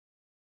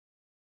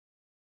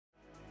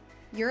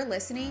You're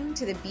listening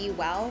to the Be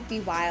Well,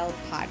 Be Wild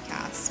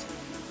podcast.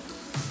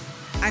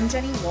 I'm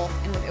Jenny Wolf,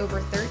 and with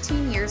over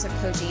 13 years of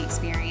coaching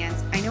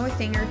experience, I know a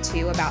thing or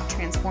two about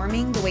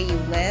transforming the way you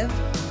live,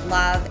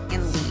 love,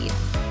 and lead.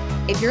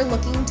 If you're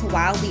looking to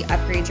wildly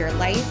upgrade your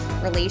life,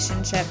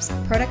 relationships,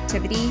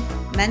 productivity,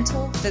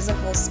 mental,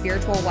 physical,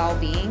 spiritual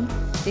well-being,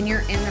 then you're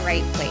in the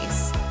right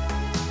place.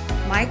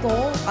 My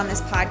goal on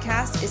this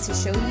podcast is to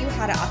show you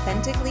how to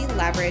authentically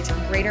leverage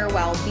greater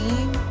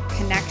well-being,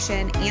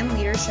 connection, and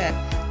leadership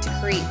to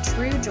create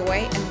true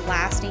joy and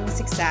lasting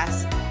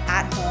success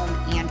at home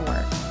and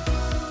work.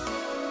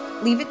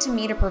 Leave it to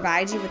me to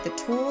provide you with the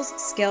tools,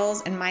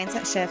 skills, and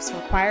mindset shifts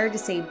required to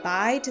say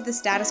bye to the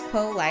status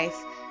quo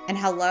life and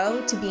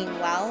hello to being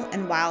well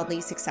and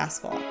wildly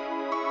successful.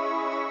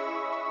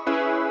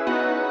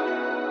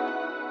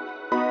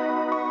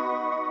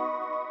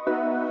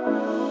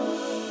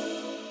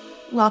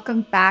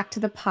 Welcome back to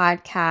the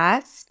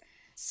podcast.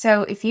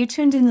 So if you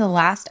tuned in the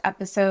last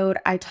episode,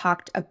 I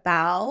talked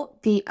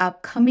about the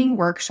upcoming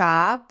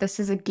workshop. This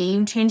is a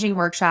game-changing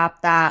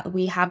workshop that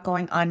we have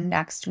going on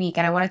next week.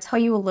 And I want to tell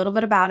you a little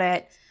bit about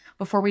it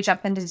before we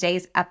jump into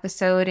today's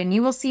episode. And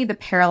you will see the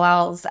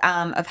parallels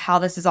of how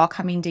this is all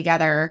coming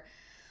together.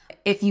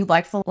 If you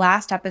liked the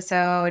last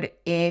episode,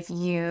 if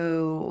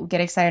you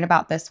get excited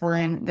about this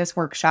one, this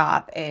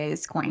workshop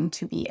is going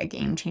to be a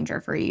game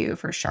changer for you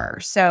for sure.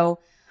 So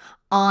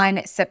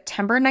on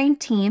September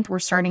 19th, we're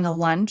starting a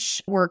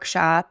lunch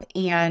workshop,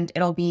 and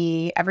it'll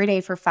be every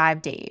day for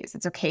 5 days.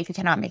 It's okay if you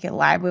cannot make it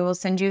live. We will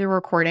send you the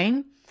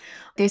recording.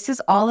 This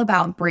is all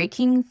about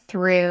breaking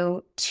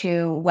through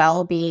to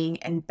well-being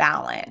and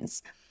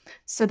balance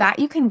so that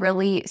you can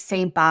really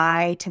say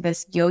bye to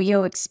this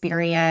yo-yo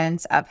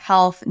experience of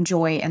health,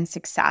 joy, and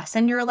success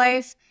in your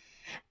life.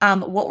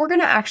 What we're going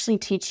to actually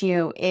teach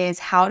you is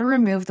how to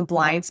remove the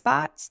blind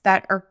spots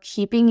that are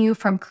keeping you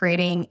from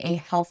creating a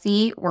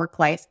healthy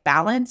work-life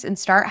balance and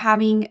start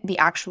having the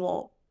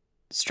actual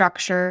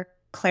structure,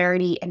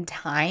 clarity, and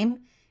time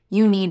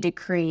you need to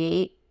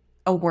create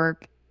a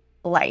work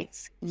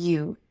life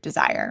you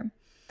desire.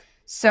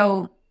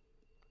 So,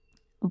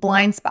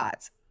 blind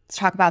spots. Let's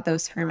talk about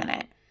those for a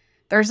minute.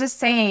 There's a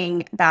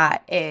saying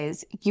that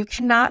is, you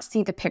cannot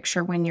see the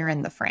picture when you're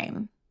in the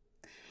frame.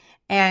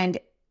 And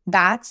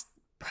that's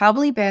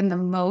probably been the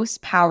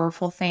most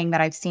powerful thing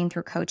that I've seen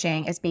through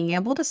coaching, is being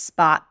able to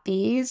spot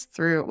these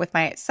through with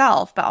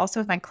myself, but also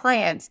with my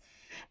clients,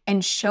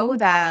 and show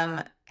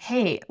them,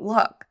 hey,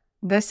 look,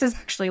 this is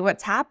actually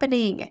what's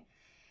happening.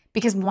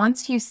 Because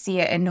once you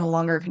see it, it no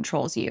longer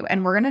controls you.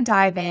 And we're going to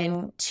dive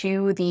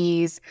into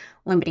these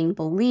limiting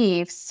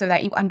beliefs so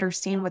that you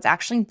understand what's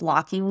actually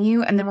blocking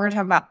you. And then we're going to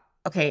talk about,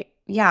 okay,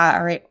 yeah,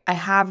 all right, I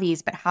have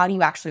these, but how do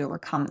you actually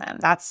overcome them?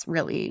 That's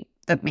really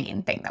the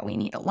main thing that we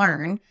need to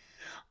learn.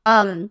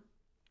 And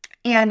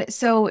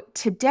so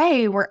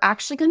today we're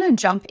actually going to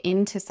jump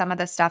into some of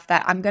the stuff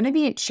that I'm going to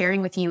be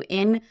sharing with you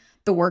in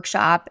the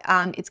workshop.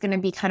 It's going to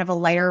be kind of a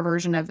lighter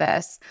version of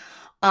this.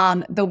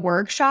 The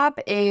workshop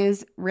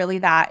is really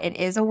that. It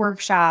is a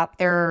workshop.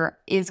 There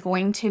is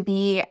going to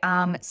be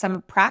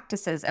some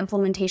practices,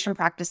 implementation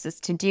practices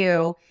to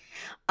do.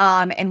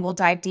 And we'll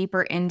dive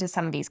deeper into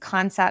some of these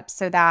concepts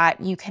so that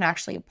you can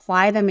actually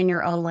apply them in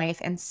your own life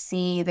and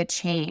see the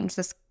change.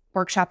 This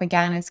workshop,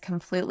 again, is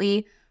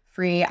completely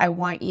free. I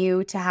want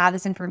you to have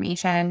this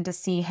information to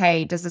see,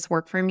 hey, does this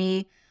work for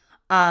me?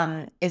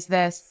 Is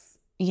this,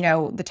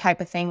 the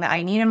type of thing that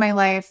I need in my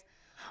life?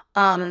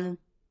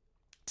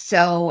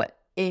 So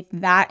if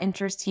that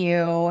interests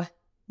you,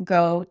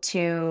 go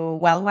to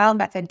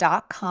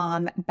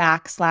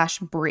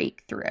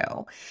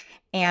wellwildmethod.com/breakthrough,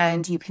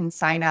 and you can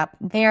sign up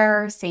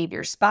there, save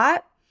your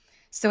spot.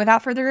 So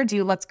without further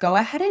ado, let's go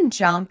ahead and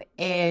jump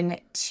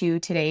into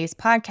today's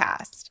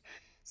podcast.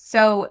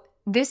 So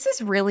this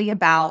is really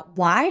about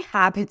why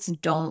habits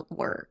don't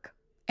work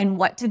and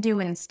what to do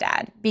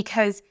instead.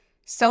 Because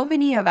so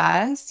many of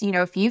us,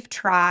 if you've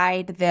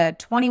tried the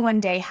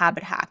 21-day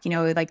habit hack,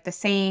 like the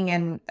saying,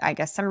 and I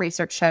guess some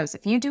research shows,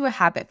 if you do a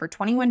habit for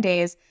 21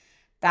 days,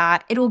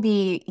 that it'll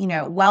be,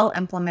 well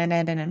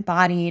implemented and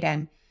embodied,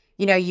 and,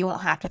 you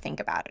won't have to think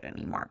about it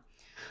anymore.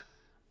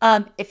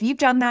 If you've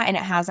done that and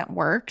it hasn't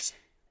worked,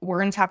 we're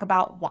going to talk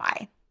about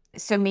why.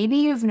 So maybe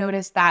you've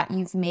noticed that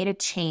you've made a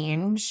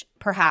change.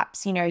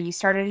 Perhaps, you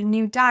started a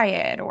new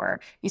diet, or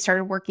you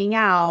started working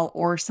out,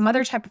 or some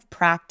other type of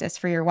practice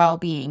for your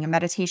well-being, a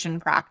meditation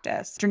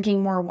practice,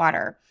 drinking more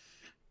water,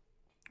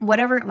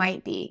 whatever it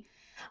might be.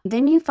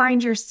 Then you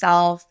find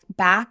yourself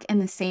back in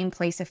the same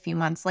place a few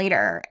months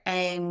later,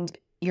 and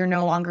you're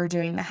no longer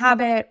doing the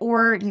habit,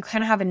 or you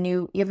kind of have a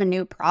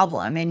new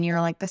problem, and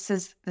you're like, this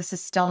is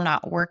still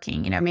not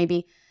working.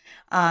 Maybe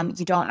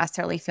you don't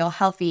necessarily feel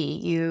healthy.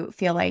 You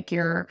feel like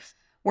you're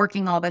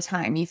working all the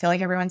time. You feel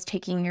like everyone's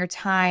taking your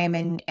time,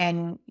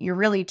 and you're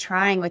really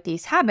trying with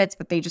these habits,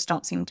 but they just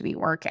don't seem to be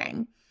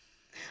working.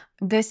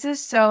 This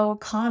is so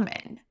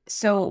common.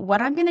 So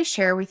what I'm going to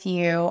share with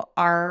you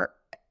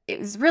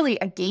is really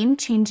a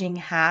game-changing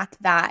hack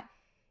that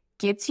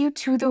gets you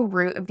to the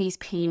root of these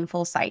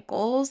painful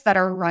cycles that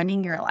are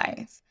running your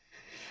life.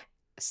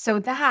 so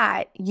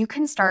that you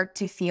can start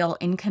to feel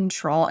in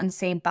control and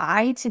say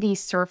bye to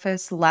these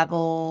surface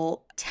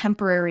level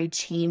temporary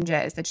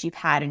changes that you've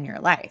had in your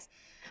life.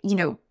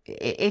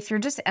 If you're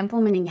just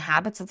implementing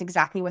habits, that's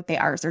exactly what they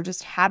are. They're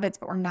just habits,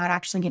 but we're not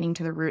actually getting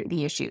to the root of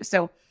the issue.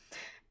 So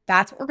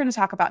that's what we're going to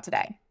talk about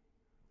today.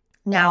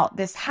 Now,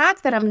 this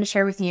hack that I'm going to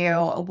share with you,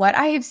 what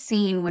I have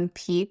seen when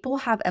people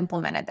have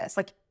implemented this,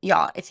 like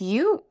y'all, if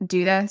you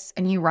do this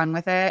and you run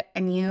with it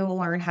and you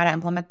learn how to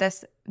implement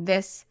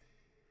this,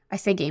 I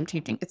say game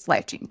changing, it's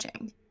life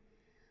changing.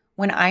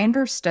 When I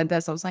understood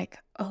this, I was like,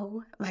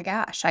 oh my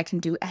gosh, I can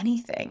do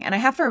anything. And I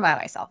have to remind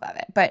myself of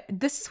it. But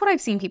this is what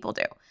I've seen people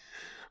do.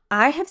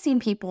 I have seen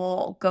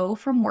people go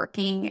from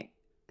working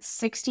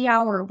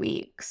 60-hour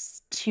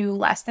weeks to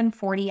less than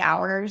 40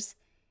 hours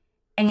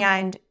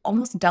and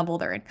almost double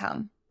their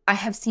income. I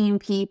have seen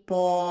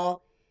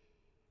people,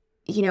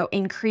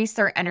 increase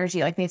their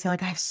energy. Like they say,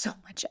 like, I have so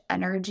much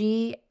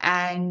energy,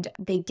 and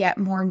they get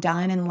more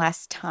done in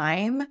less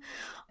time.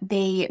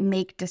 They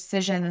make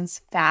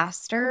decisions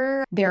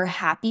faster. They're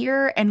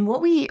happier. And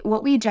what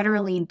we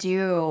generally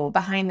do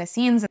behind the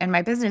scenes in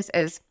my business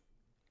is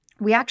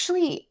we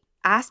actually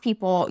ask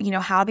people,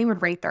 how they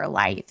would rate their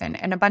life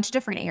and a bunch of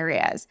different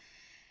areas.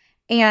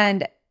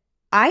 And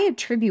I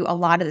attribute a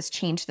lot of this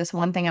change to this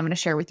one thing I'm going to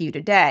share with you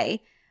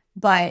today.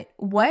 But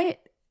what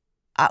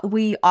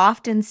we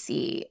often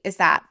see is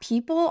that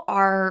people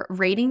are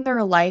rating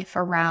their life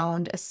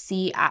around a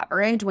C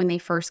average when they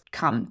first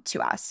come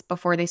to us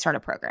before they start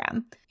a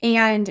program.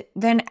 And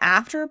then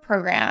after a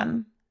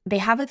program, they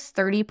have a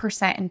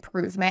 30%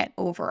 improvement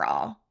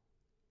overall.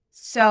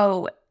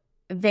 So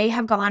they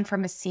have gone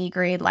from a C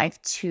grade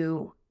life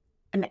to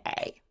an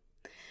A.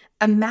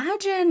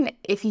 Imagine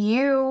if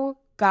you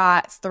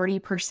got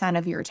 30%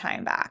 of your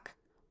time back,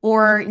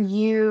 or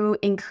you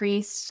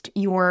increased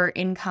your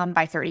income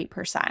by 30%.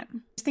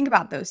 Just think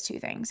about those two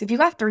things. If you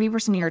got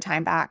 30% of your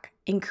time back,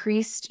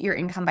 increased your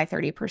income by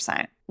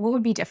 30%, what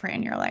would be different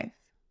in your life?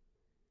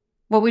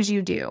 What would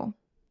you do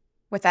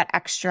with that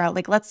extra?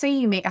 Like, let's say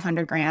you make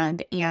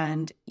 $100,000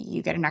 and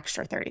you get an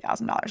extra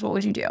 $30,000. What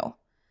would you do?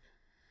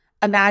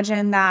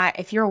 Imagine that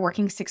if you're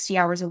working 60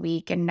 hours a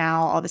week and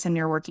now all of a sudden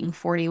you're working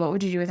 40, what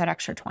would you do with that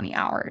extra 20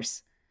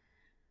 hours?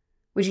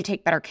 Would you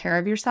take better care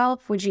of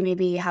yourself? Would you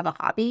maybe have a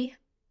hobby?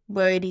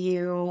 Would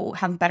you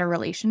have better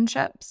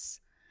relationships?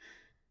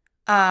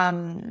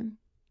 So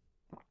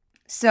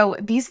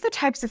these are the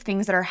types of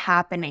things that are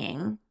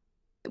happening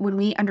when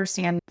we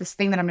understand this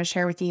thing that I'm going to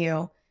share with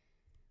you.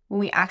 When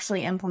we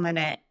actually implement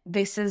it,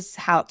 this is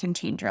how it can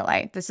change your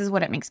life. This is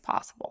what it makes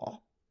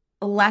possible.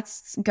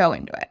 Let's go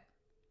into it.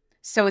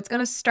 So it's going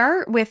to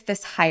start with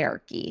this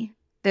hierarchy.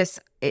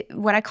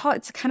 What I call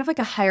it's kind of like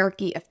a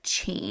hierarchy of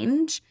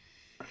change.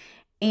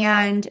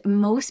 And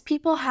most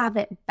people have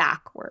it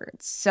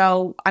backwards.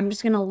 So I'm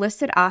just going to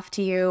list it off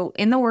to you.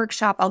 In the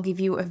workshop, I'll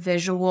give you a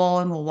visual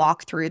and we'll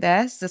walk through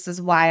this. This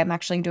is why I'm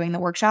actually doing the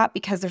workshop,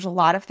 because there's a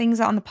lot of things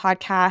on the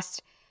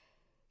podcast.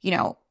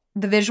 The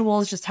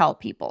visuals just help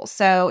people.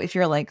 So if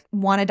you're like,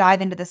 want to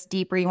dive into this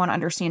deeper, you want to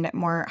understand it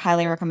more,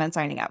 highly recommend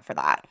signing up for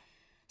that.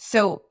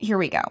 So here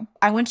we go.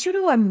 I want you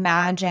to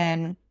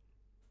imagine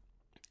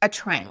a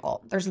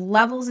triangle. There's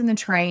levels in the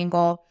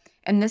triangle,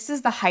 and this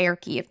is the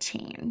hierarchy of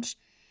change.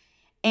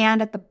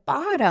 And at the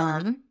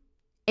bottom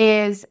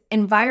is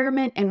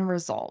environment and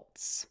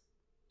results.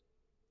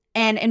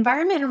 And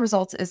environment and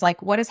results is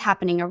like what is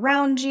happening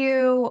around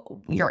you,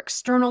 your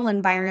external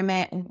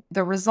environment,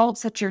 the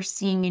results that you're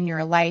seeing in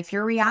your life,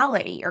 your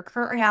reality, your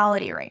current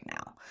reality right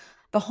now,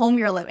 the home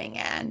you're living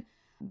in,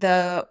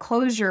 the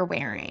clothes you're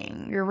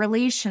wearing, your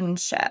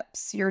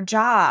relationships, your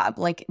job.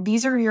 Like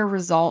these are your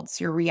results,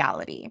 your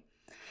reality.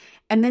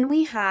 And then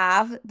we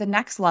have the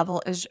next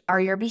level are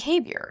your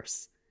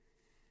behaviors,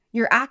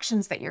 your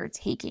actions that you're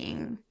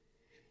taking.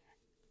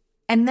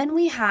 And then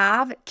we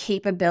have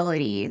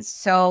capabilities.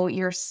 So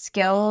your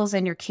skills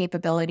and your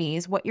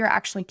capabilities, what you're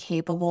actually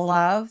capable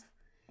of.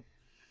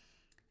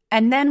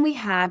 And then we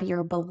have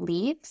your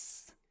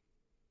beliefs,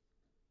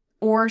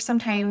 or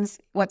sometimes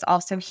what's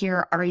also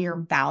here are your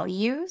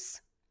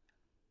values.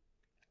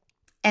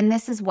 And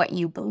this is what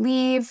you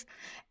believe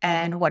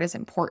and what is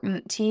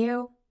important to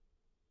you.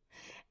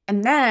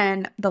 And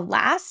then the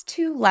last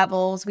two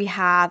levels, we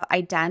have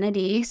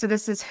identity. So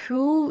this is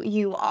who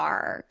you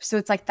are. So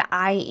it's like the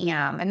I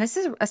am. And this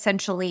is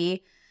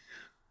essentially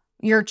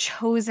your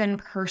chosen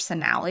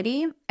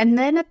personality. And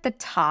then at the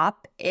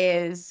top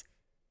is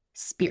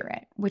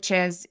spirit, which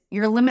is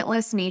your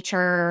limitless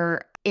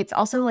nature. It's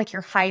also like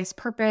your highest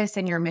purpose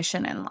and your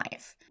mission in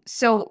life.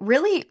 So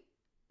really,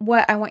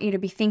 what I want you to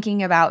be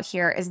thinking about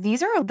here is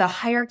these are the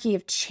hierarchy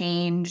of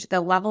change,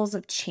 the levels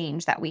of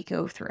change that we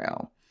go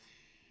through.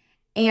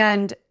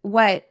 And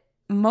what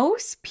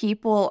most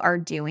people are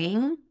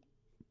doing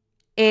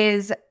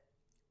is,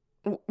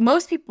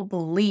 most people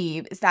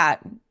believe is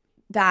that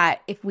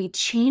if we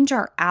change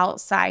our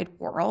outside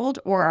world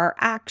or our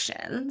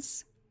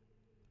actions,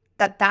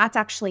 that's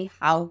actually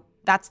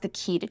that's the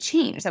key to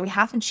change, that we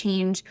have to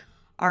change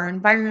our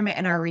environment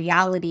and our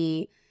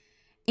reality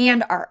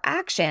And our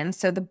actions,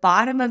 so the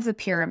bottom of the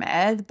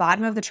pyramid, the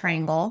bottom of the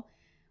triangle,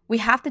 we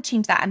have to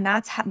change that. And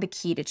that's the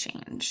key to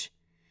change.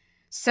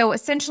 So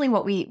essentially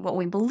what we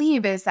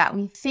believe is that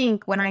we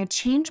think when I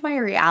change my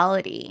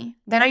reality,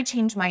 then I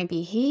change my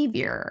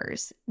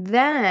behaviors,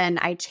 then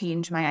I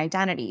change my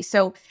identity.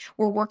 So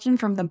we're working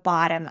from the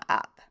bottom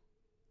up.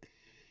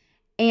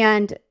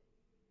 And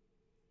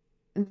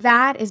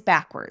that is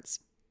backwards.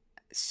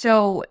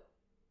 So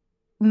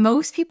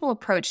most people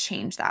approach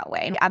change that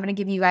way. I'm going to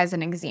give you guys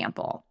an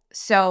example.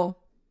 So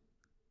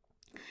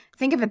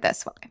think of it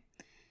this way.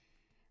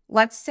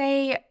 Let's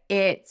say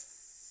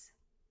it's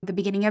the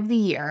beginning of the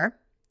year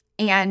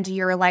and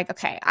you're like,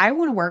 okay, I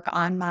want to work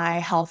on my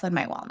health and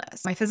my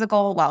wellness, my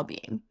physical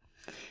well-being.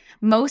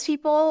 Most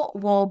people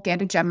will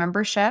get a gym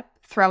membership,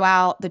 throw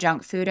out the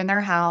junk food in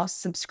their house,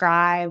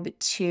 subscribe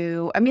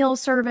to a meal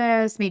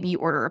service, maybe you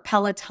order a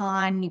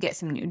Peloton, you get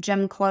some new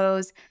gym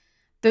clothes.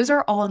 Those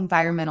are all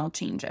environmental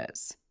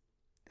changes.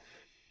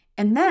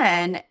 And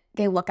then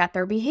they look at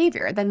their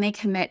behavior. Then they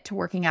commit to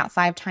working out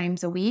 5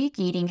 times a week,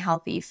 eating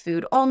healthy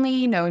food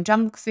only, no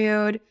junk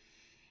food.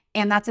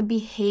 And that's a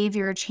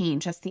behavior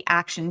change. That's the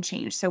action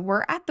change. So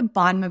we're at the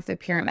bottom of the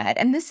pyramid.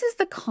 And this is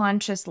the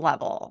conscious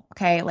level.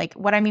 Okay. Like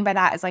what I mean by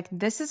that is like,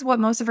 this is what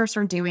most of us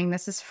are doing.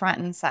 This is front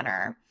and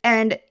center.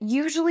 And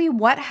usually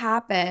what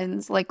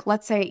happens, like,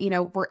 let's say,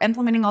 we're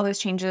implementing all those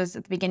changes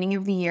at the beginning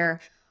of the year.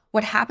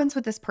 What happens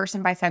with this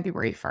person by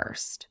February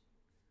 1st?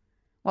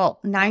 Well,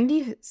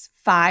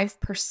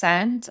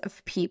 95%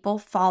 of people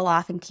fall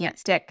off and can't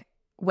stick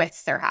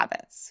with their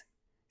habits.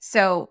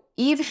 So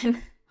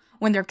even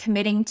when they're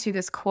committing to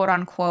this quote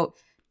unquote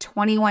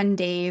 21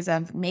 days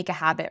of make a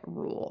habit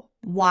rule,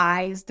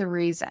 why is the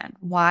reason?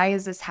 Why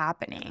is this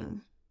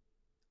happening?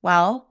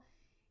 Well,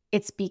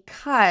 it's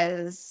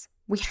because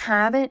we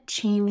haven't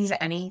changed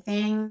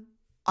anything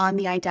on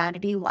the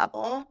identity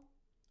level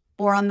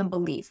or on the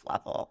belief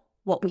level.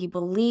 What we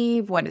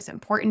believe, what is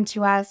important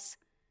to us,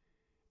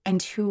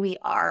 and who we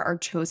are, our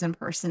chosen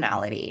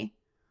personality.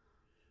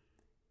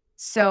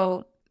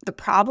 So the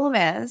problem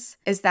is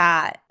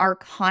that our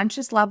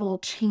conscious level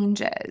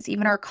changes,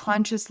 even our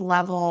conscious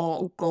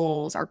level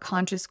goals, our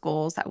conscious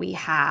goals that we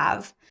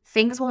have,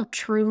 things won't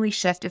truly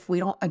shift if we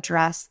don't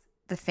address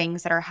the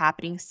things that are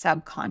happening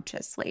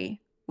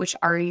subconsciously, which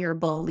are your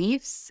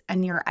beliefs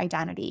and your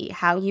identity,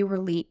 how you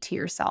relate to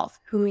yourself,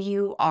 who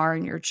you are,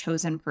 and your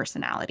chosen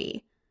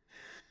personality.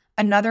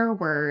 In other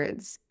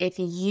words, if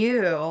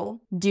you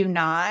do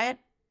not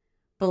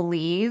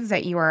believe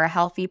that you are a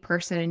healthy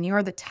person and you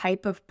are the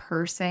type of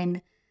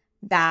person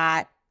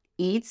that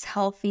eats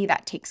healthy,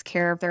 that takes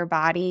care of their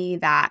body,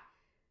 that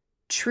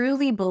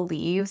truly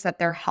believes that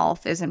their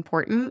health is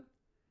important,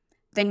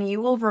 then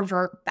you will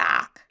revert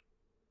back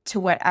to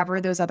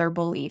whatever those other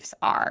beliefs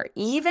are,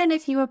 even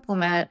if you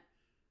implement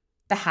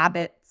the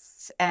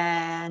habits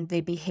and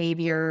the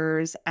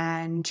behaviors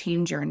and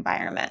change your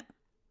environment.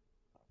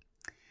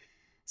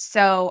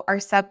 So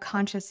our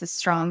subconscious is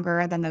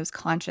stronger than those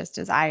conscious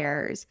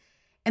desires.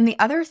 And the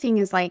other thing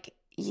is like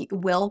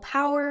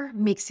willpower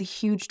makes a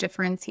huge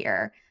difference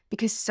here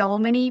because so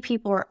many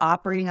people are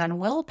operating on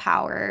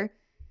willpower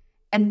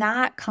and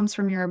that comes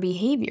from your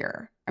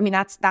behavior. I mean,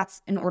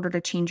 that's in order to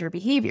change your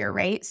behavior,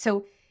 right?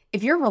 So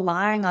if you're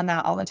relying on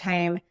that all the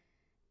time,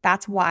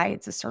 that's why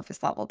it's a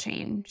surface level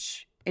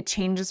change. It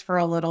changes for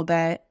a little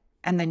bit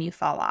and then you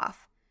fall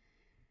off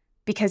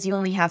because you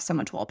only have so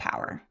much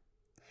willpower.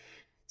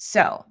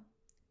 So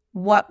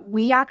what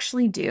we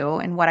actually do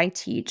and what I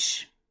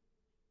teach,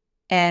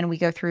 and we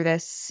go through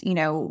this,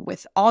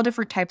 with all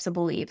different types of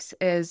beliefs,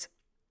 is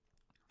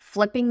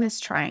flipping this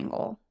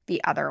triangle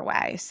the other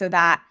way so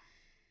that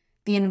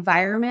the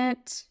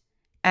environment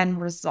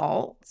and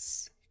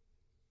results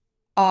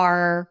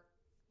are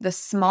the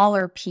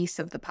smaller piece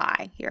of the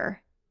pie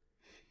here.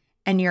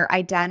 And your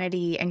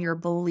identity and your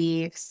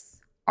beliefs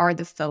are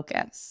the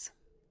focus.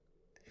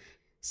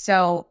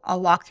 So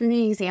I'll walk through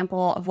the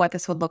example of what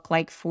this would look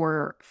like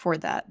for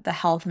the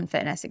health and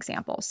fitness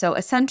example. So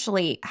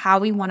essentially how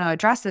we want to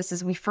address this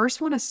is we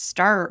first want to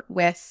start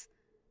with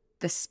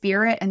the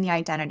spirit and the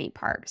identity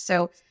part.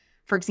 So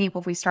for example,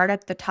 if we start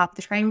at the top of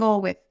the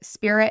triangle with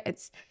spirit,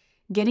 it's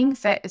getting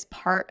fit is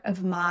part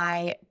of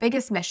my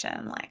biggest mission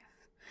in life.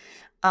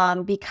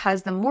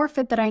 Because the more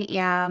fit that I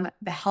am,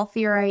 the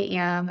healthier I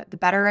am, the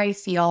better I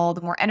feel,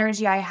 the more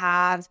energy I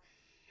have,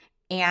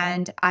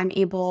 and I'm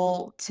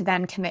able to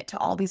then commit to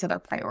all these other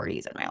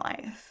priorities in my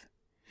life.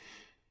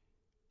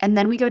 And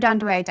then we go down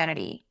to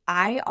identity.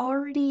 I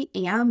already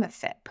am a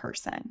fit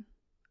person.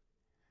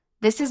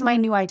 This is my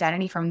new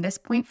identity from this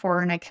point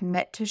forward, and I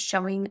commit to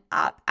showing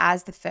up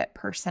as the fit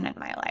person in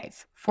my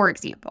life. For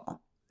example,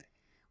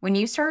 when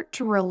you start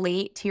to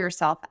relate to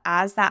yourself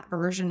as that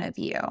version of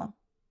you,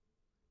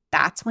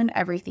 that's when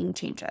everything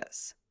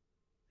changes.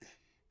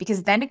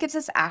 Because then it gives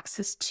us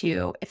access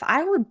to, if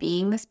I were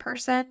being this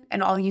person,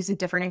 and I'll use a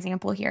different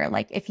example here,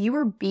 like if you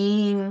were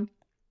being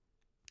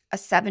a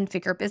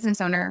 7-figure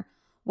business owner,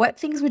 what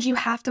things would you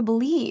have to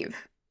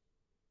believe?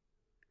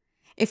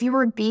 If you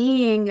were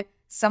being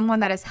someone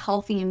that is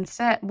healthy and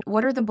fit,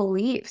 what are the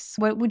beliefs?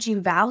 What would you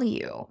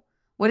value?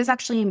 What is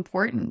actually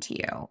important to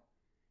you?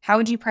 How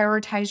would you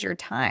prioritize your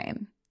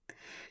time?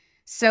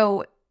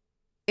 So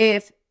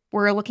if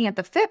we're looking at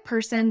the fit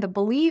person, the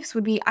beliefs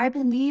would be, I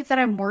believe that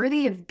I'm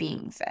worthy of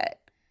being fit.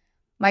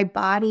 My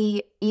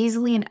body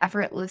easily and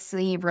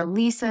effortlessly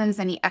releases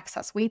any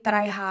excess weight that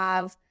I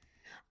have.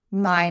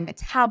 My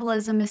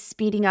metabolism is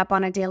speeding up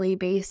on a daily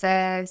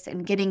basis,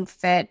 and getting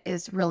fit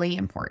is really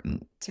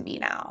important to me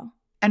now.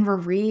 And we're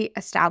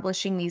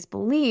reestablishing these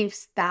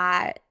beliefs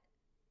that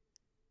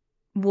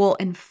will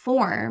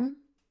inform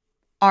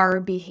our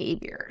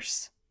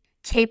behaviors.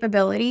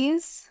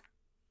 Capabilities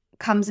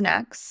comes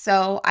next.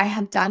 So I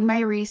have done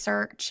my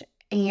research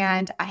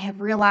and I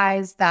have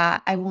realized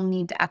that I will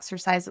need to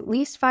exercise at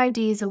least 5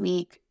 days a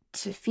week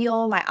to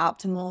feel my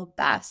optimal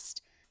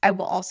best. I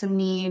will also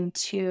need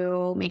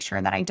to make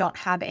sure that I don't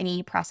have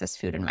any processed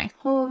food in my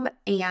home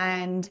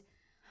and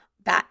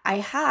that I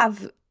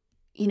have,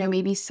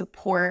 maybe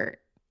support.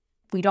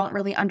 We don't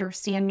really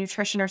understand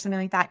nutrition or something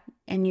like that,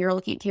 and you're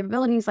looking at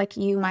capabilities, like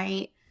you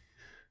might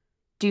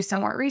do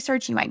some more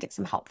research, you might get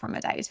some help from a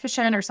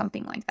dietitian or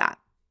something like that.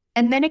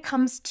 And then it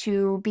comes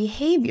to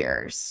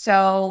behaviors.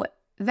 So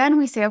then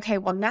we say, okay,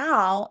 well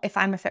now if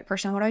I'm a fit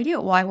person, what do?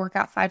 Well, I work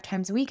out 5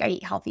 times a week. I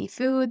eat healthy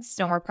foods,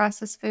 no more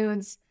processed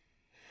foods.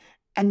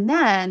 And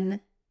then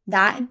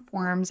that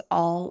informs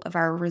all of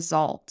our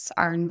results,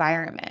 our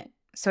environment.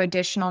 So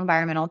additional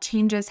environmental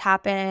changes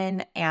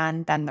happen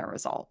and then the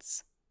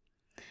results.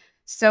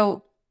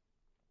 So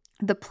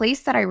the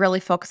place that I really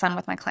focus on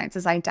with my clients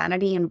is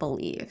identity and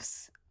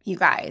beliefs. You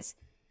guys,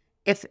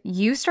 if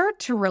you start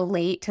to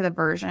relate to the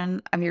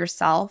version of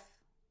yourself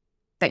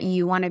that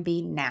you want to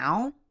be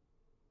now,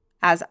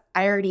 as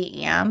I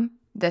already am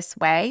this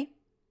way,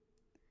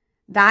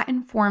 that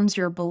informs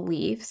your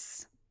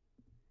beliefs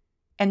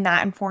and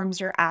that informs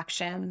your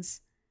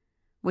actions,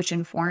 which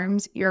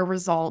informs your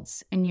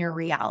results and your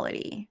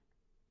reality.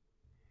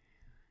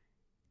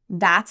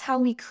 That's how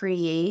we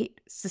create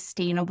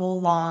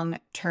sustainable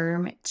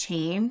long-term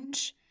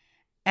change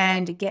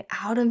and get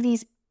out of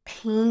these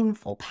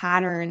painful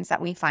patterns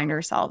that we find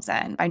ourselves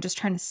in by just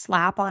trying to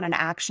slap on an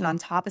action on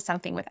top of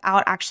something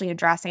without actually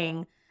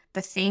addressing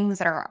the things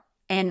that are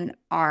in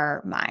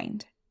our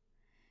mind.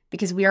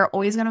 Because we are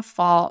always going to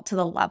fall to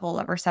the level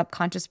of our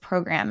subconscious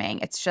programming.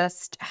 It's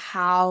just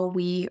how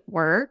we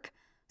work.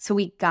 So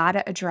we got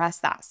to address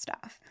that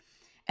stuff.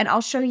 And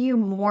I'll show you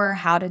more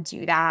how to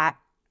do that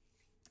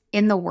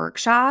in the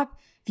workshop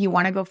if you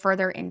want to go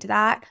further into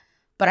that.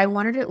 But I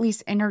wanted to at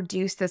least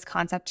introduce this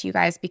concept to you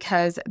guys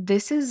because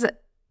this is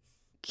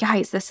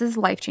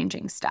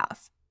life-changing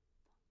stuff.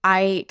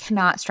 I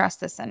cannot stress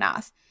this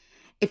enough.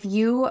 If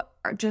you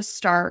just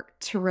start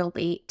to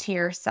relate to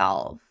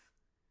yourself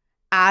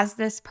as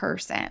this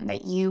person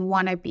that you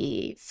want to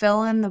be,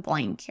 fill in the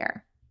blank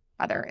here,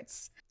 whether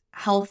it's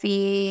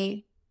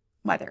healthy,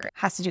 whether it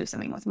has to do with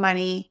something with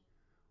money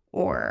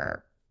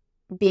or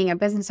being a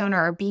business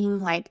owner or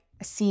being like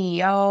a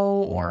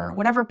CEO or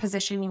whatever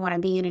position you want to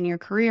be in your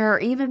career, or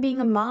even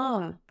being a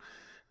mom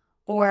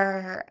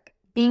or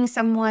being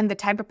someone, the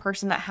type of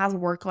person that has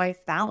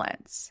work-life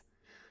balance.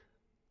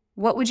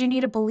 What would you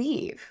need to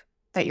believe?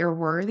 That you're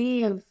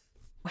worthy of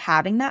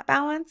having that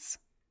balance?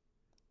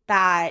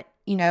 That,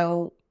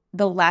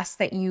 the less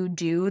that you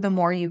do, the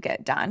more you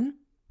get done?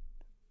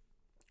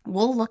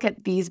 We'll look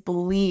at these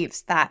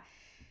beliefs that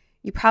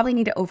you probably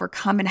need to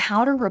overcome and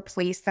how to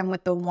replace them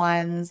with the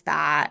ones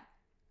that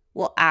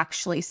will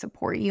actually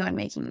support you in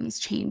making these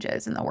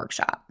changes in the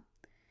workshop.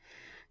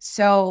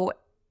 So,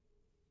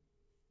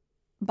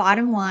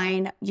 bottom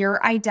line,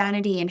 your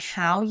identity and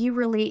how you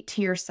relate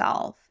to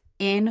yourself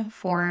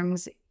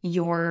informs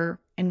your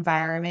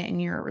environment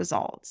and your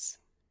results.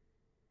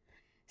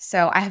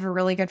 So I have a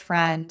really good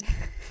friend.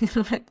 I'm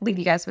going to leave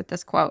you guys with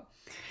this quote.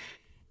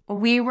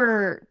 We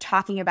were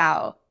talking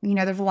about,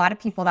 there's a lot of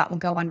people that will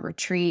go on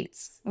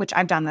retreats, which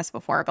I've done this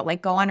before, but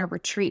like go on a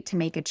retreat to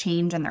make a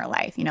change in their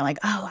life. Like,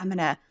 oh, I'm going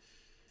to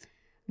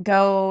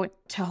go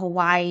to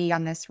Hawaii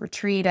on this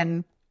retreat.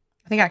 And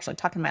I think I actually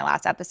talked in my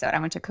last episode, I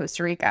went to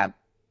Costa Rica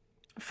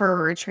for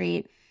a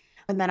retreat.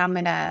 And then I'm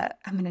going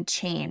to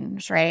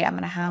change, right? I'm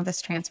going to have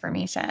this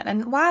transformation.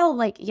 And while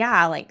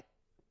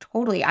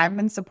totally, I'm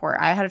in support.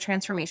 I had a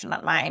transformation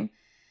on mine.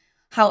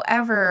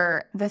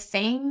 However, the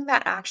thing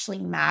that actually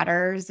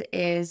matters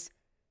is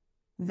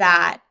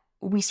that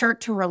we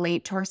start to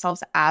relate to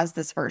ourselves as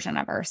this version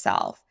of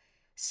ourselves.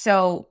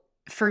 So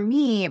for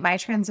me, my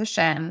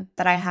transition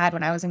that I had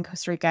when I was in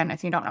Costa Rica, and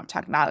if you don't know what I'm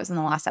talking about, it was in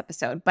the last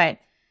episode, but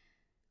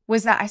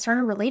was that I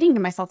started relating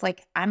to myself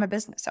like I'm a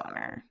business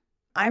owner.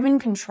 I'm in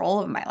control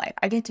of my life.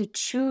 I get to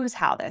choose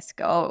how this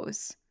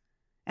goes.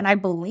 And I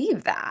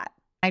believe that.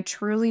 I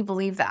truly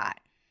believe that.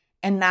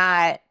 And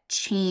that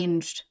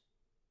changed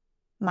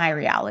my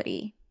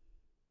reality.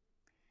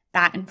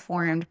 That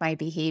informed my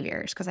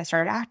behaviors because I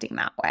started acting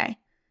that way.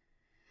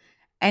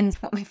 And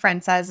what my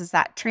friend says is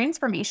that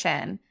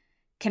transformation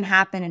can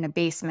happen in a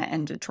basement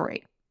in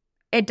Detroit.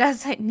 It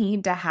doesn't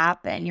need to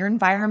happen. Your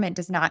environment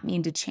does not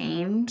need to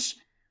change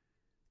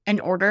in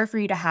order for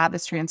you to have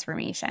this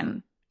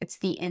transformation. It's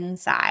the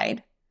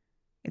inside.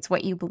 It's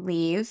what you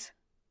believe.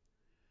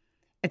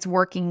 It's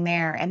working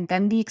there. And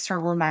then the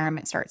external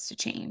environment starts to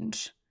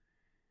change.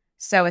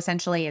 So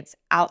essentially it's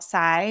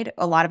outside.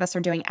 A lot of us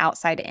are doing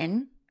outside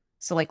in.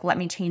 So like, let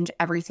me change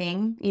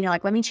everything,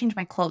 like let me change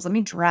my clothes. Let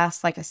me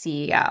dress like a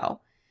CEO.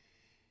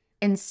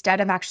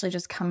 Instead of actually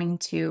just coming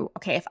to,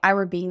 okay, if I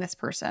were being this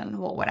person,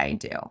 what would I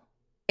do?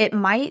 It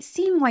might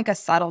seem like a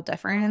subtle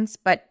difference,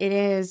 but it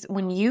is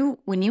when you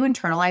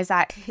internalize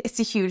that, it's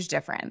a huge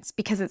difference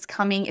because it's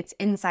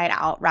inside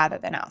out rather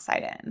than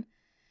outside in.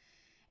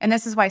 And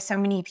this is why so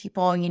many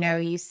people,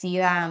 you see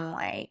them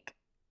like,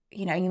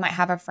 you might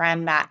have a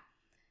friend that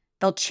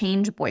they'll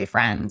change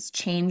boyfriends,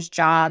 change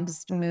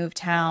jobs, move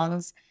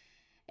towns,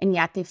 and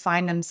yet they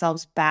find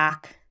themselves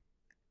back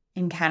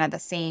in kind of the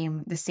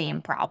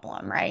same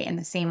problem, right? In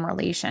the same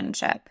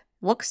relationship.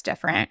 Looks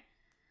different,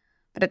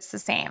 but it's the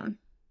same.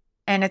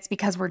 And it's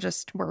because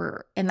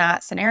we're in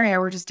that scenario,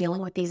 we're just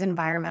dealing with these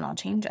environmental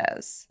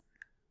changes.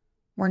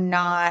 We're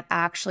not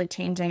actually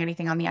changing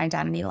anything on the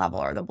identity level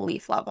or the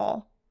belief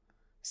level.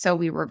 So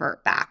we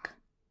revert back.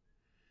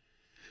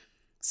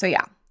 So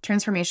yeah,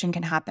 transformation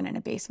can happen in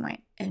a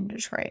basement in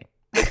Detroit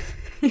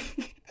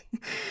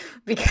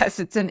because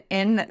it's an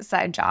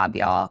inside job,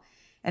 y'all.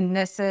 And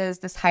this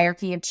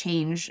hierarchy of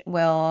change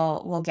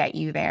will get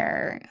you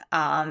there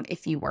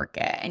if you work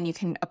it, and you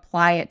can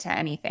apply it to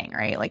anything,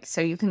 right? Like,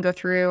 so you can go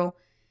through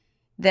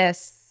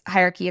this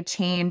hierarchy of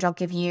change. I'll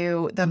give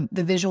you the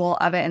visual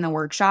of it in the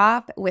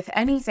workshop with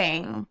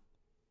anything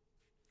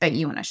that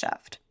you want to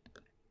shift.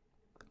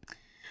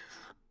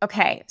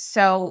 Okay,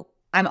 so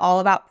I'm all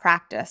about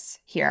practice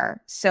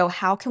here. So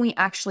how can we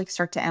actually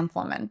start to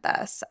implement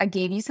this? I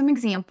gave you some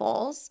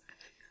examples.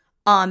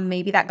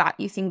 Maybe that got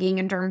you thinking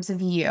in terms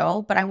of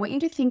you, but I want you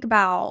to think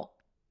about,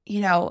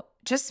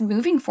 just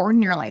moving forward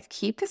in your life.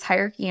 Keep this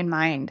hierarchy in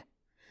mind.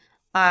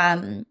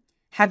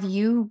 Have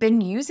you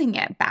been using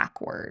it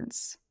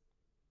backwards?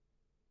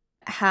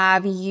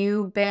 Have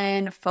you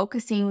been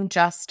focusing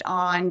just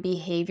on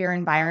behavior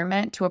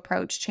environment to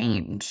approach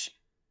change?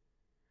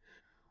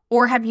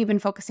 Or have you been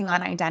focusing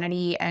on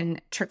identity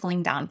and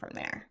trickling down from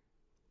there?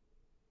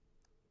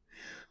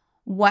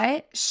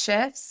 What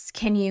shifts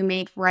can you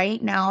make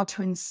right now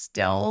to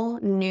instill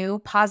new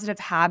positive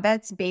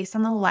habits based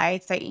on the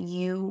life that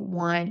you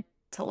want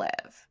to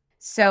live?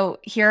 So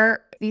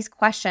here, these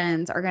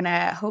questions are going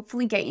to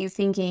hopefully get you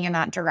thinking in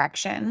that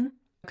direction.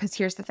 Because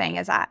here's the thing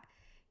is that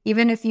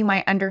even if you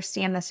might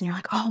understand this and you're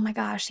like, oh my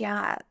gosh,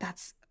 yeah,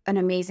 that's an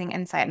amazing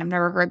insight and I've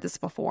never heard this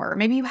before. Or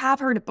maybe you have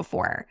heard it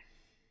before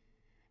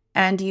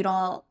and you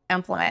don't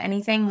implement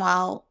anything.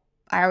 Well,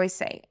 I always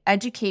say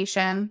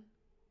education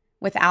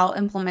without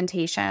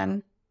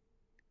implementation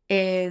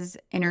is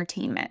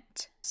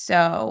entertainment.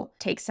 So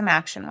take some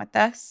action with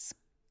this.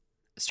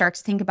 Start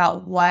to think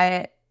about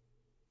what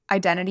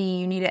identity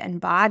you need to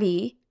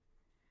embody,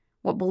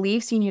 what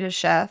beliefs you need to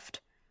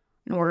shift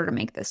in order to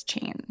make this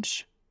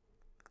change.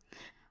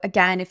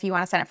 Again, if you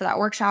want to sign up for that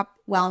workshop,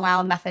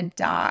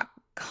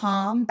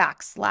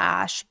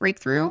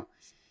 wellnowmethod.com/breakthrough.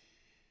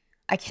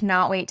 I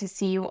cannot wait to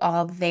see you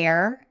all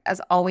there.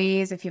 As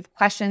always, if you have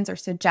questions or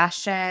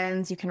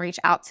suggestions, you can reach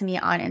out to me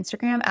on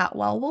Instagram at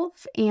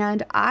wellwolf,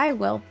 and I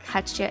will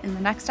catch you in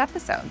the next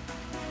episode.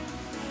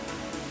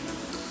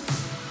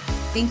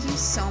 Thank you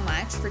so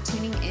much for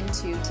tuning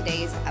into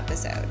today's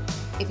episode.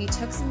 If you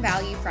took some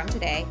value from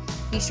today,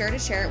 be sure to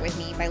share it with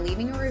me by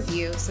leaving a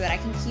review so that I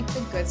can keep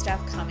the good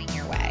stuff coming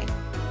your way.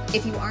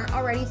 If you aren't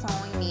already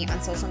following me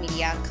on social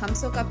media, come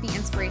soak up the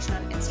inspiration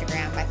on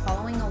Instagram by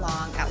following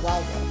along at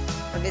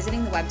wellwolf or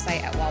visiting the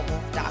website at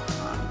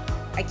wellwolf.com.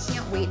 I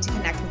can't wait to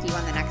connect with you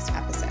on the next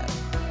episode.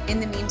 In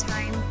the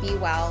meantime, be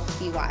well,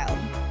 be wild.